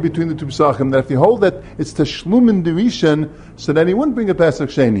Gari between the two Psachim, that if you hold that it's Tashlum and Rishon, so then he wouldn't bring a Pesach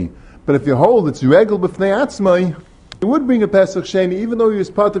Sheni. But if you hold it's regel b'fnei Atzmai, he would bring a Pesach Sheni, even though he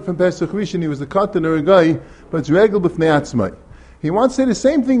was parted from Pesach Rishon, he was a katan or a guy, but it's regel b'fnei Atzmai. He wants to say the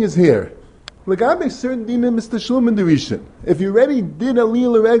same thing as here. Lagabe certain dinim is Tashlum and Rishon. If you already did a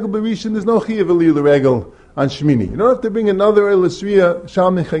Lila regel b'Rishon, there's no Chiyav a Lila regel on Shmini. You don't have to bring another Elisriya,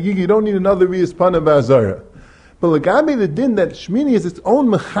 Shalmi Chagigah, you don't need another Riyas Pana Ba'azara. But Lagabe the din that Shmini is its own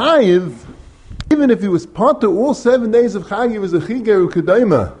Mechayiv, even if he was part of all 7 days of Chag, he was a Chiger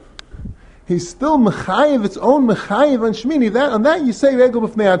U'Kedaima, he's still Mechayiv, its own Mechayiv on Shmini. On that you say Regel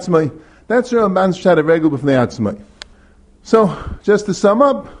B'fnei Atzmai. That's Ramban's Pshat of Regel B'fnei Atzmai. So, just to sum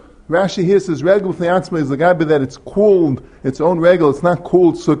up, Rashi here says Regel B'fnei Atzmai is Lagabe that it's called its own Regel, it's not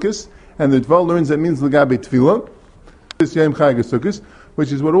called Sukkos. And the Dvar learns that means Lagabe Tefillah, this Yom Chag Sukkos,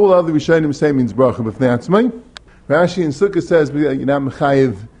 which is what all other Rishonim say means Bracha B'fnei Atzmai. Rashi in Sukkah says you're not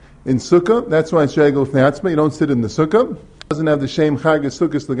Mechayiv in Sukkah, that's why it's Regel B'fnei Atzmai, you don't sit in the Sukkah. It doesn't have the Shem Chag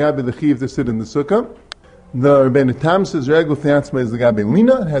Sukkos, Lagabe the Chiv to sit in the Sukkah. The Rebbeinu Tam says Regel B'fnei Atzmai is Lagabe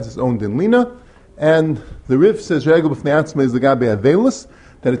Lina, it has its own din Lina. And the Rif says Regel B'fnei Atzmai is Lagabe Avelis,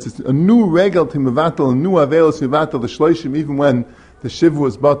 that it's a new Regel to Mevatel, a new Avelis to Mevatel the Shloshim, even when the Shiv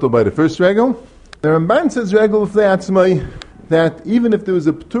was bottled by the first Regel. The Ramban says Regel B'fnei Atzmai, that even if there was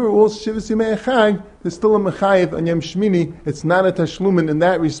a P'tur, all Shivas Yimei Chag, there's still a Mechayiv on Yom Shmini, it's not a Tashlumin in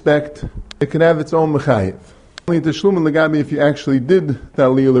that respect, it can have its own Mechayiv. Only a Tashlumin Lagabi if you actually did the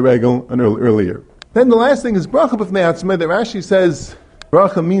Aliyah Regel earlier. Then the last thing is Bracha B'fnei Atzmai, that Rashi says,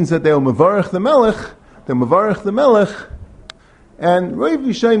 Bracha means that they'll Mevarech the Melech, and Rav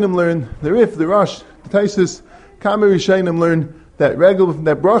Yishayim learn, the Rif, the Rosh, the Taisus, Kamer Yishayim learn, that Regel,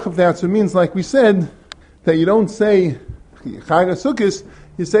 that Bracha of Atzmai means, like we said, that you don't say Chag HaSukkos,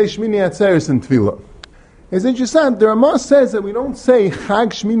 you say Shmini Atzeres in Tefillah. It's interesting, the Ramah says that we don't say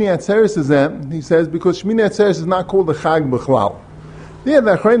Chag Shmini Atzeres Azem, he says, because Shmini Atzeres is not called a Chag B'chlal. Yeah,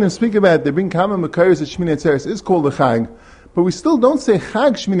 the Aharon speak about it, they bring common Makaris that Shmini Atzeres is called a Chag, but we still don't say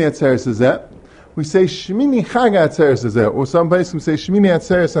Chag Shmini Atzeres Azem, we say Shmini Chag Atzeres Azem, or some places we say Shmini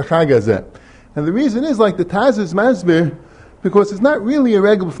Atzeres HaChag Azem. And the reason is, like the Taz is Masbir, because it's not really a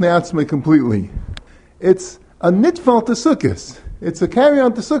Regel B'fnei Atzmai completely. It's a nitfal to Sukkos. It's a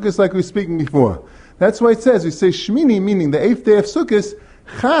carry-on to Sukkos like we were speaking before. That's why it says, we say Shmini, meaning the 8th day of Sukkos,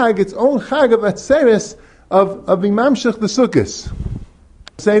 Chag, its own Chag of Atzeres, of Imamshach the Sukkos.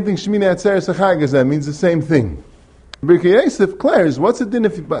 Same thing, Shmini Atzeres HaChag Azem means the same thing. Birkei Yosef declares, what's the din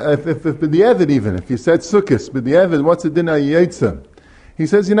if b'di'evid even, if you said Sukkos, b'di'evid, what's the din of Yitzam? He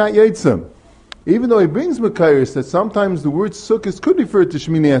says you're not Yitzam. Even though he brings Makaris that sometimes the word Sukkos could refer to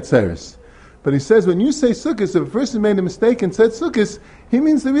Shmini Atzeres. But he says when you say Sukkos, if a person made a mistake and said Sukkos, he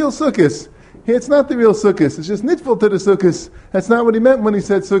means the real Sukkos. Here it's not the real Sukkos, it's just nitful to the Sukkos. That's not what he meant when he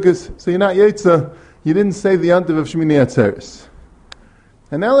said Sukkos. So you're not Yitzah, you didn't say the Yantiv of Shmini Atzeres.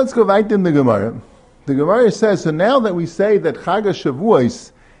 And now let's go right in the Gemara. The Gemara says, so now that we say that Chag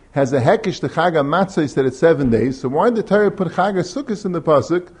HaShavuos has a hekesh to Chag HaMatzos that it's 7 days, so why did the Torah put Chag HaSukkos in the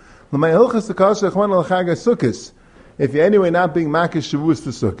Pasuk? If you're anyway not being Makish Shavuos to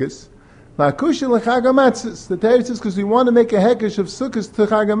Sukkos, the Torah says because we want to make a hekesh of Sukkos to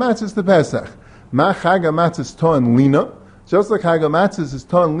Chag HaMatzos to Pesach. Ma Chag HaMatzos to and Lina. Just like Chag HaMatzos is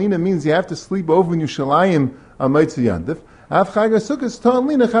Ton Lina means you have to sleep over in Yerushalayim on Motzei Yom Tov. Av Chag HaSukkos Ton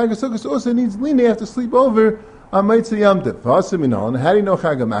Lina, Chag HaSukkos also needs Lina, you have to sleep over on Motzei Yom Tov. And how do you know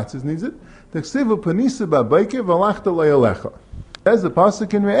Chag HaMatzos needs it? T'chsivu panisa ba'bayker v'alachta lo'yolecha. As the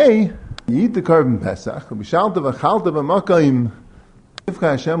pasuk in Re'eh, you eat the korban Pesach, v'shalta v'chalta b'makayim ivcha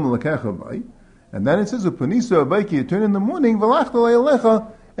Hashem l'kecha b'ay, and then it says, panisa ba'bayker, you turn in the morning, v'alachta lo'yolecha,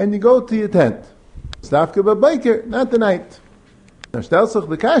 and you go to your tent. Stavka ba'bayker, not the night. Now, Stelzach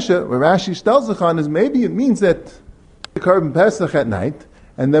the Kasha, where Rashi Stelzach on is maybe it means that the korban Pesach at night,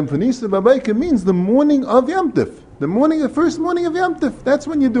 and then Panisa B'Bayker means the morning of Yom Tov. The first morning of Yom Tov. That's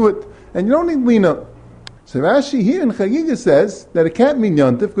when you do it. And you don't need Lina. So Rashi here in Chagigah says that it can't mean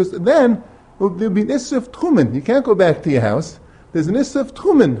Yom Tov, because then there'll be an Issa of Tchumen. You can't go back to your house. There's an Issa of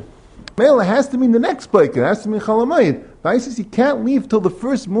Tchumen. Mela has to mean the next Bayker. It has to mean Chalamayid. Vai says you can't leave till the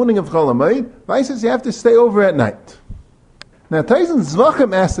first morning of Chalamayid. Vai says you have to stay over at night. Now, Taizen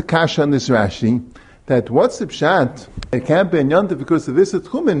Zvachim asked the Kasha on this Rashi, that what's the pshat? It can't be a Yom Tov because of this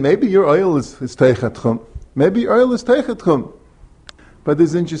Tchumen. Maybe your oil is Teichat Chum. Maybe your oil is Teichat Chum. But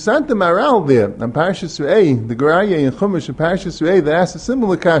there's an interesting Maral there, on Parashas Re'eh, the Gerarya in Chumash in Parashas Re'eh, that asks a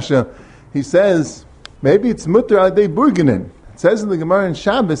similar Kasha. He says, maybe it's Mutter Adei Burgenin. It says in the Gemara in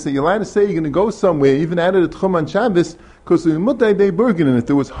Shabbos that you're allowed to say you're going to go somewhere, even out of the Tchum on Shabbos, because in Mutter Adei Burgenin, if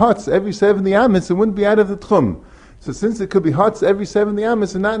there was huts every 70 Amos, it wouldn't be out of the Tchum. So since it could be huts every 70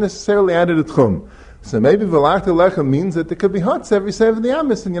 Amos, and not necessarily out of the Tchum. So maybe V'lachta Lecha means that there could be huts every 70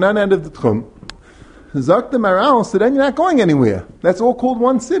 Amos, and you're not out of the Tchum. Zakta Maral, so then you're not going anywhere. That's all called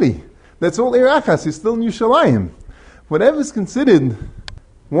one city. That's all Irachas, you're still in Yerushalayim. Whatever is considered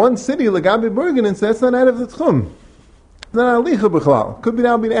one city, Lagabi Burgenin, so that's not out of the Tchum. It's not Alicha B'chlal. Could be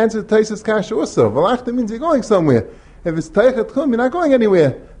now be the answer to Taisus Kasha also. V'lachta means you're going somewhere. If it's Teichat Tchum, you're not going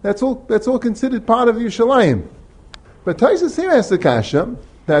anywhere. That's all considered part of Yerushalayim. But Taisus here has the Kasha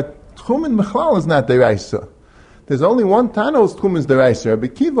that Tchumen Mechlal is not Deraisa. There's only one Tano's Tchumen is Deraisa. Rabbi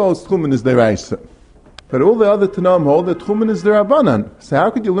Kivo's Tchumen is Deraisa. But all the other Tanoim hold that Tchumen is Derabanan. So how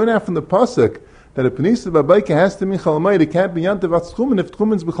could you learn out from the pasuk that a Panisa B'Bayka has to mean Chalamayid? It can't be Yantav Atz Tchumen if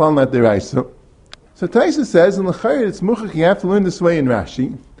Tchumen's B'chlal not Deraisa. So Taisus says in the Chayr it's Muchach, you have to learn this way in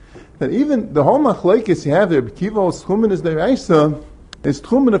Rashi, that even the whole Machlekes you have there, Rabbi Kivo's Tchumen is Deraisa, is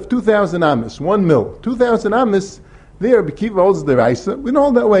Tchumen of 2,000 Amos, 1 mil. 2,000 Amos, there Rabbi Kiva holds the Raisa. We don't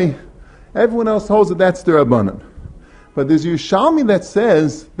hold that way. Everyone else holds that that's the Rabbanan. But there's Yerushalmi that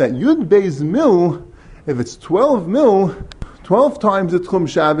says that Yud Beis Mil, if it's 12 mil, 12 times the Tchum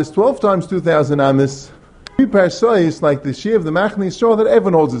Shabbos, 12 times 2,000 Amos, 3 parsois, like the Shia of the Machni Yisrael, that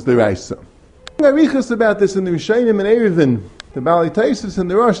everyone holds is the Raisa. Arichas about this in the Rishayim and Erevin, the Bali Taisus and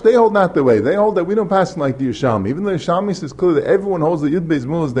the Rosh, they hold not the way. They hold that we don't pass like the Yerushalmi. Even though the Yerushalmi says clearly that everyone holds that Yud Beis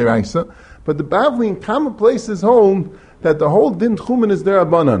Mil is the Raisa, but the Bavli in common places hold that the whole Din Tchumen is their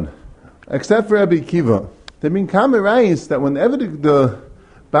Abanan, except for Rabbi Kiva. They mean common rights that whenever the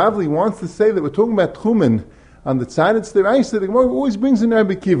Bavli wants to say that we're talking about Tchumen on the side it's the Raisa, the Gemara always brings in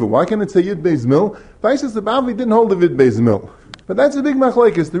Rabbi Kiva. Why can't it say Yud Beis Mil? Vices the Bavli didn't hold the Yud Beis Mil. But that's a big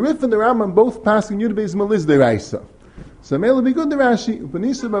machlekes. The Rif and the Rambam both passing Yud Beis Mil is the Raisa. So may it be good the Rashi.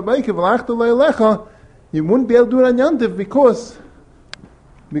 Upanisa B'Bayka V'lachta Le'elecha, you wouldn't be able to do it on Yantiv because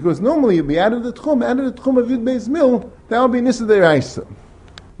normally you'd be out of the Tchum of Yud Beis Mil, that would be Nisa Deraisa.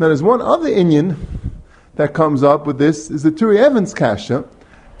 Now there's one other inyan that comes up with this, is the Turi Evans Kasha.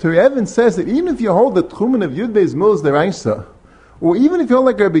 Turi Evans says that even if you hold the Tchumen of Yud Beis Mil is Deraisa, or even if you hold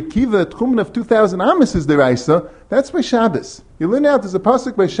like Rabbi Kiva, the Tchumen of 2,000 Amos is Deraisa, that's by Shabbos. You learn out there's a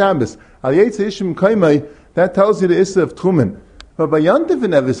pasuk by Shabbos, Al Yetze Ishim Kaimai, that tells you the Issa of Tchumen. But by Yantiv it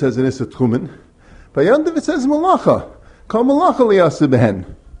never says an Issa of Tchumen. By Yantiv it says Malacha. Kol Malacha Liyasa Behen.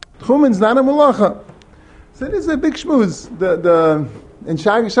 Tchumen's not a Malacha. So it is a big shmooze. In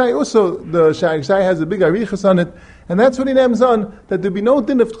Chagigah also, the Chagigah has a big arichas on it, and that's what he names on, that there be no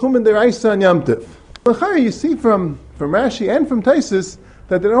din of Tchumen deraisa on Yom Tov. You see from Rashi and from Taisus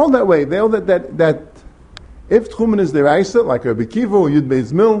that they don't hold that way. They hold that if Tchumen is deraisa, like Rabbi Kiva or Yud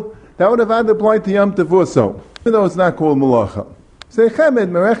Beis Mil, that would have had to apply to Yom Tov also, even though it's not called Malacha. Say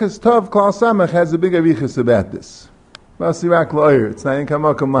Chemed, Mereches Tov, Klal Samach has a big arichas about this. Vasirak La'ir, it's not in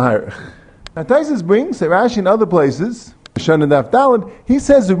Kamakam Maharich. Now Taisus brings, Rashi in other places, Shana Daf Daled, he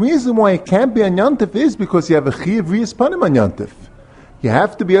says the reason why it can't be on Yontif is because you have a Chiyav Riyas Panim on Yontif. You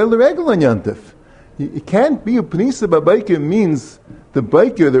have to be able to regular on Yontif. It can't be a Panisa B'Bayker means the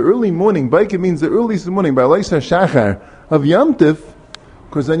Bayker, the early morning. Bayker means the earliest morning, by Leisa Shachar of Yontif,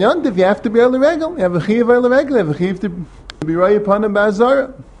 because on Yontif you have to be able to regular. You have a Chiyav able to regular, you have a Chiyav to be Raya Panim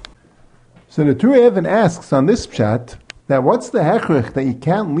Ba'azara. So the Turei Even asks on this pshat, Now, what's the hechrich that you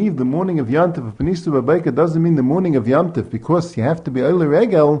can't leave the morning of Yom Tov? If Panisa Babayka doesn't mean the morning of Yom Tov, because you have to be Oile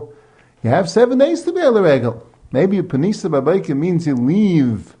Regel, you have 7 days to be Oile Regel. Maybe a Panisa Babayka means you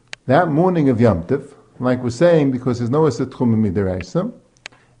leave that morning of Yom Tov, like we're saying, because there's no Asat Chumim Midaraisa,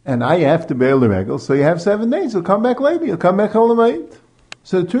 and I have to be Oile Regel, so you have 7 days, you'll come back later, you'll come back Holamayit.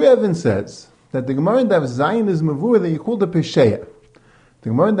 So the Tur Even says that the Gemara in Dav Zayin is Mavur that you call the Pesheya. The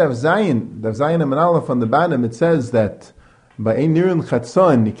Gemara in Dav Zayin and Aleph on the bottom, it says that by Ein Nirun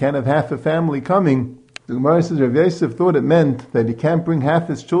Chatzon, you can't have half a family coming. The Gemara says Rav Yosef thought it meant that he can't bring half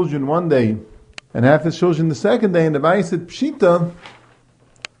his children one day and half his children the second day. And the Rabbi said, Pshita,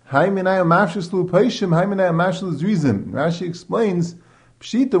 Haiminayam Mashuslu Paishim, Haiminayam Mashuslu Zrizim. Rashi explains,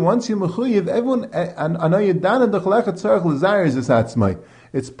 Pshita, once you're Mechuyev, everyone, Anoyedana Dechlechat Tzarech L'Zayir is Atzmai.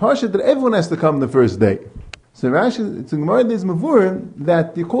 It's Pasha that everyone has to come the first day. So Rashi, it's a Gemara there's Mavur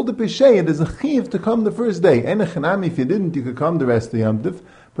that you call the Pesheya, there's a chiv to come the first day. And a Chanami, if you didn't, you could come the rest of Yom Tov,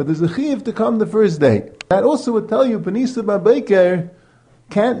 but there's a chiv to come the first day. That also would tell you, Panisa Babayker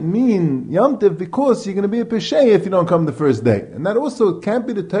can't mean Yom Tov because you're going to be a Pesheya if you don't come the first day. And that also can't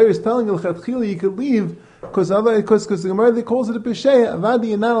be the Torah is telling you L'Chatchila you could leave because the Gemara calls it a Pesheya. Avadi,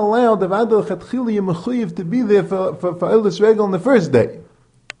 you're not allowed, Avadi L'Chatchila you're mechuyev to be there for Eilis Regel on the first day.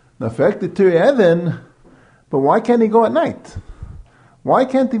 Now, for the Torah Even, but why can't he go at night? Why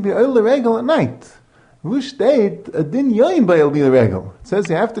can't he be Oile Regel at night? Which date a din yoim by Oile Regel? It says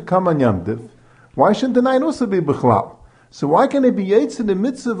you have to come on Yom Tov. Why shouldn't the night also be B'chlal? So why can it be Yaitz in the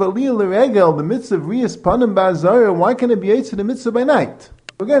mitzvah of Aliyah Regel, the mitzvah of Riyas Panim Ba'azara? Why can it be Yaitz in the mitzvah by night?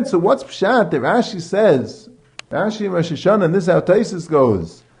 Again, so what's Pshat that Rashi says? Rashi and Rosh Hashanah, and this is how Taisus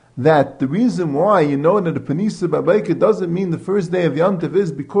goes, that the reason why you know that the Panisa Babayka doesn't mean the first day of Yom Tov is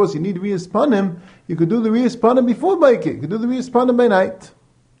because you need Riyas Panim. You could do the Riyas Panim before Baike. You could do the Riyas Panim by night.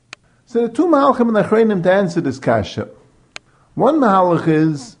 So there are two Mahalchim and Achreinim to answer this kasha. One Mahalach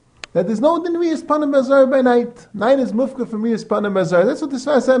is that there's no din Riyas Panim Bazar by night. Night is mufka from Riyas Panim Bazar. That's what the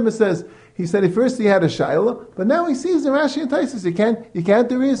Sfas Emes says. He said at first he had a Shaila, but now he sees in Rashi and Taisus you can't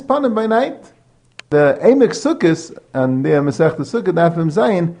do Riyas Panim by night. The Emek Sukkos, and the Masech the Sukkot, Dafim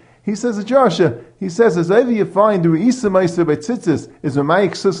Zayin, he says a Joshua, he says, as ever you find the Re'isa Meister by Tzitzis is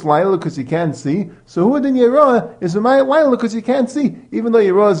Ramayik Sus Laila because you can't see, so who in Yeroah is Ramayik Laila because you can't see, even though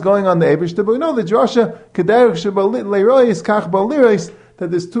Yeroah is going on the Ebershter, but we know that Joshua, Kederach Shabal Leirois, Kach Bal Lirois, that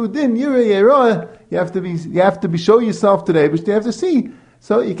there's two din, Yeroah, you have to be show yourself to the Ebershter, you have to see,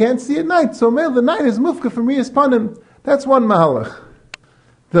 so you can't see at night, so the night is Mufka from Riyas Panim, that's one Mahalach.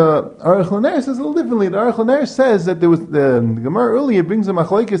 The Aruch LaNer says a little differently. The Aruch LaNer says that there was the Gemara earlier brings a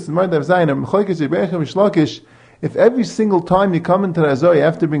machlokes in Mardav Zayin, a machlokes Rebbeichem Shlokish. If every single time you come into the Azor you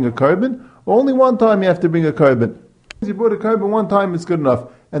have to bring a carbon, or only one time you have to bring a carbon. If you brought a carbon one time, it's good enough.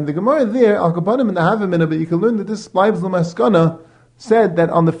 And the Gemara there, Al Kapanim in the Havamina, but you can learn that this Leibs L'Maskana said that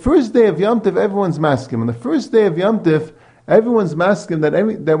on the first day of Yom Tov everyone's maskim. On the first day of Yom Tov, everyone's masking that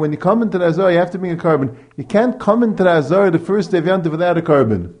when you come into the Azor, you have to bring a carbon. You can't come into the Azor the first day of Yom Tov without a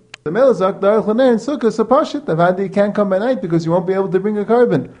carbon. The Melazak, the Aruch LaNer, and Sukkah, so Pashit, you can't come by night because you won't be able to bring a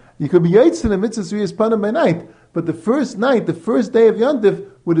carbon. You could be Yaitz in the mitzvah Riyas Panim by night, but the first night, the first day of Yom Tov,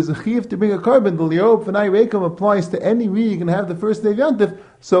 where there's a chiv to bring a carbon, the Li'or P'nai Reikam applies to any Ri you can have the first day of Yom Tov.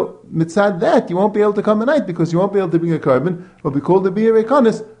 So, mitzad that, you won't be able to come at night because you won't be able to bring a carbon. It'll be called the B'ir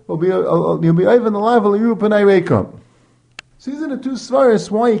Reikonis, you'll be even alive, Li'or P'nai Reikam. So these are the two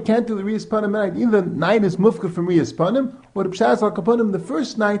svaras why you can't do the Riyas Panim night. Either night is mufka from Riyas Panim, or the Pshas al Kapanim, the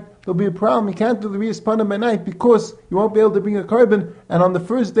first night, there'll be a problem. You can't do the Riyas Panim by night because you won't be able to bring a carbon, and on the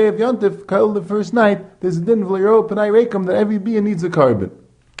first day of Yom Tov, the first night, there's a din of L'Yoro P'nai Reikam that every bia needs a carbon.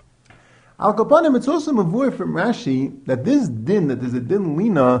 Al Kapanim, it's also mavur from Rashi that this din, that there's a din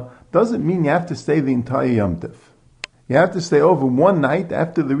lina, doesn't mean you have to stay the entire Yom Tov. You have to stay over one night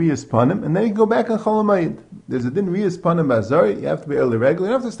after the Riyas Panim, and then you go back on Cholamayid. There's a din Riyas Panim Bazar, you have to be early regular,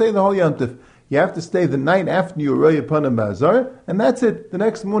 you don't have to stay the whole Yom Tov. You have to stay the night after you Riyas Panim Bazar, and that's it. The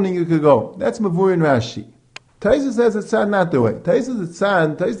next morning you could go. That's Mavur in Rashi. Taisa says it's sad not the way. Taisa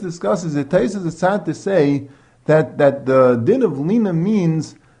discusses it. Taisa is sad to say that the din of Lina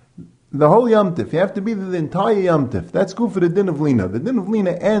means the whole Yom Tov. You have to be there the entire Yom Tov. That's good for the din of Lina. The din of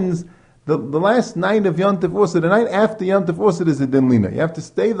Lina ends the last night of Yom Tov also, the night after Yom Tov also is a din lina. You have to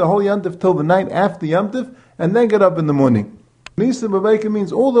stay the whole Yom Tov till the night after Yom Tov, and then get up in the morning. Nisa Babayka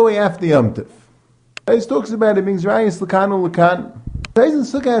means all the way after Yom Tov. He talks about it, means Rayas Lakan Lakan. Taisin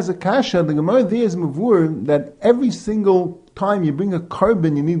Sukkah has a kasha, the Gemara there is mavur, that every single time you bring a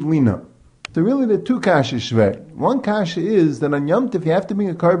carbon you need lina. So really the two kashas shver. One kasha is that on Yom Tov you have to bring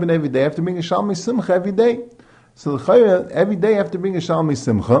a carbon every day, you have to bring a Shalmei Simcha every day. So every day you have to bring a Shalmei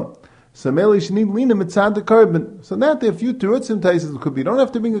Simcha. So Mele should need lina mitzad the carbon. So now there are a few terutzim taises. It could be you don't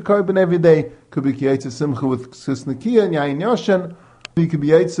have to bring a carbon every day. Could be kiyetza simcha with sisnakia and yain yashan. You could be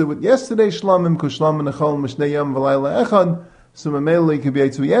yetza with yesterday's shlamim, because shlamim nechol mishnei yom v'layla echad. So Mele could be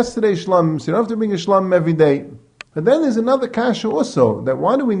yetza with yesterday's shlamim. So you don't have to bring a shlamim every day. But then there's another kasha also, that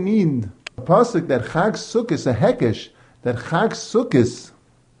why do we need a pasuk that Chag Sukkos, a hekesh, that Chag Sukkos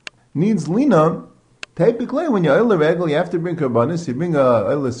needs lina? Typically, when you're oil regel, you have to bring karbanis. You bring a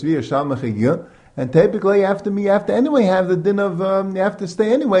oil svi, shal Chagigah, and typically you have to anyway have the din of you have to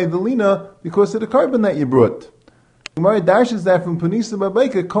stay anyway the lina because of the carbon that you brought. Gemara dashes that from Punisa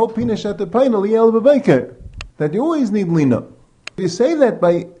Babaker, Kol Pinish at the Painal Yel Babaker, that you always need lina. If you say that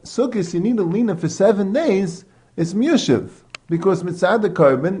by Sukkos you need a lina for 7 days, it's miyushiv, because mitzad the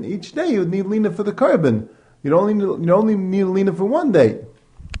carbon, each day you would need lina for the carbon. You only need lina for 1 day.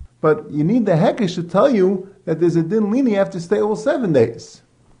 But you need the hekesh to tell you that there's a din lina, you have to stay all 7 days.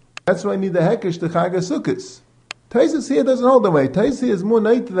 That's why I need the hekesh to Chag Sukkos. Taisus here doesn't hold the way. Taisus is more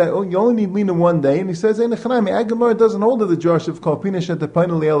night that you only need lina 1 day, and he says, Agamar doesn't hold to the Josh of Kalpinish at the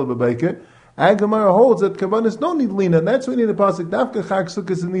Painal Yel Babaker. Agamar holds that karbanis don't need lina, and that's why we need a pasuk. Dafka Chag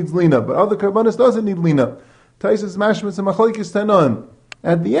Sukkos needs lina, but other karbanis doesn't need lina. Taisus mashmas and machlokes tanon.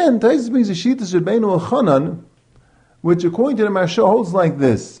 At the end, Taisus brings a shittas Rabbeinu Elchanan, which according to the Marsha holds like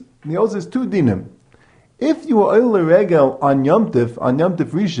this. He holds there's 2 dinim. If you were oil regel on Yom Tif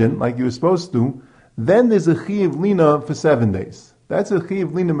Rishon, like you were supposed to, then there's a chiv lina for 7 days. That's a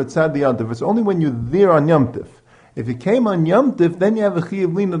chiv lina mitzad Yom Tif. It's only when you're there on Yom Tif. If you came on Yom Tif, then you have a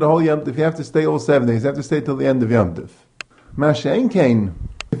chiv lina the whole Yom Tif. You have to stay all 7 days. You have to stay till the end of Yom Tif. Masha Kain.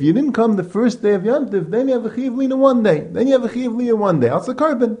 If you didn't come the first day of Yom Tif, then you have a chiv lina 1 day. Then you have a chiv lina 1 day. Also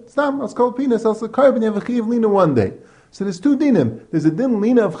carbon. Stam, also called penis. Also carbon, you have a chiv lina 1 day. So there's 2 dinim. There's a din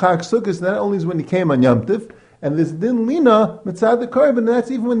lina of Chag Sukkos, and that only is when he came on Yom Tif. And there's din lina mitzad the carbon, and that's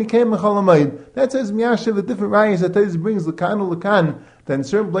even when he came on Chol Hamoed. That says miyashav the different rayas that Taisus brings lakan. That in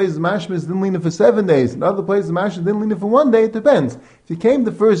certain places mashma is din lina for 7 days. In other places mashma is din lina for 1 day. It depends. If you came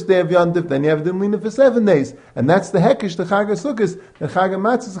the first day of Yom Tif, then you have din lina for 7 days. And that's the hekesh, the Chag Sukkos. The Chag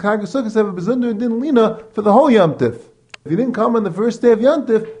Matzos, the Chag Sukkos have a bezunder din lina for the whole Yom Tif. If you didn't come on the first day of Yom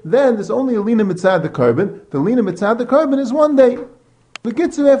Tif, then there's only a lina mitzad the carbon. The lina mitzad the carbon is 1 day. The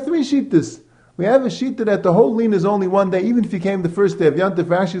Kitzu have 3 shittas. We have a shita that the whole lina is only 1 day, even if you came the first day of Yom Tif.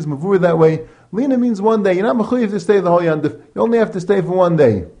 Rashi is mavur that way. Lina means 1 day. You're not mechuyev to stay the whole Yom Tif. You only have to stay for 1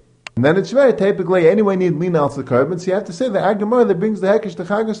 day. And then it's very typically anyway need lina also the carbon. So you have to say the Agamar that brings the hekesh to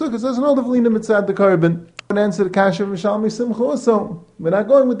Chag Sukkos doesn't hold of lina mitzad the carbon. And answer the kasha of Mishalmi Simcha also. We're not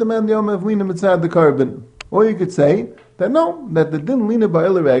going with the man the Yom of lina mitzad the carbon. Or you could say that no, that the din lina by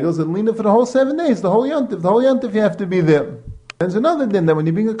other regels and lina for the whole 7 days, the whole Yom Tif. The whole Yom Tif you have to be there. There's another din that when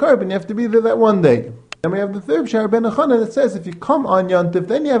you bring a carbon, you have to be there that 1 day. And we have the third shar ben Achana that says if you come on Yom Tif,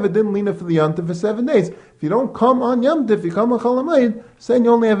 then you have a din lina for the Yom Tif for 7 days. If you don't come on Yom Tif, you come on Chol Hamoed, then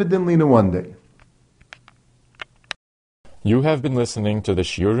you only have a din lina 1 day. You have been listening to the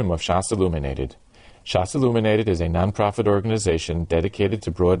Shiurim of Shas Illuminated. Shas Illuminated is a non-profit organization dedicated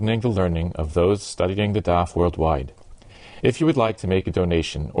to broadening the learning of those studying the daf worldwide. If you would like to make a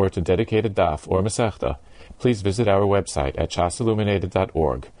donation or to dedicate a daf or masechta, please visit our website at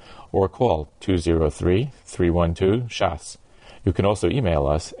shasilluminated.org or call 203-312-SHAS. You can also email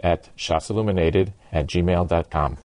us at shasilluminated@gmail.com.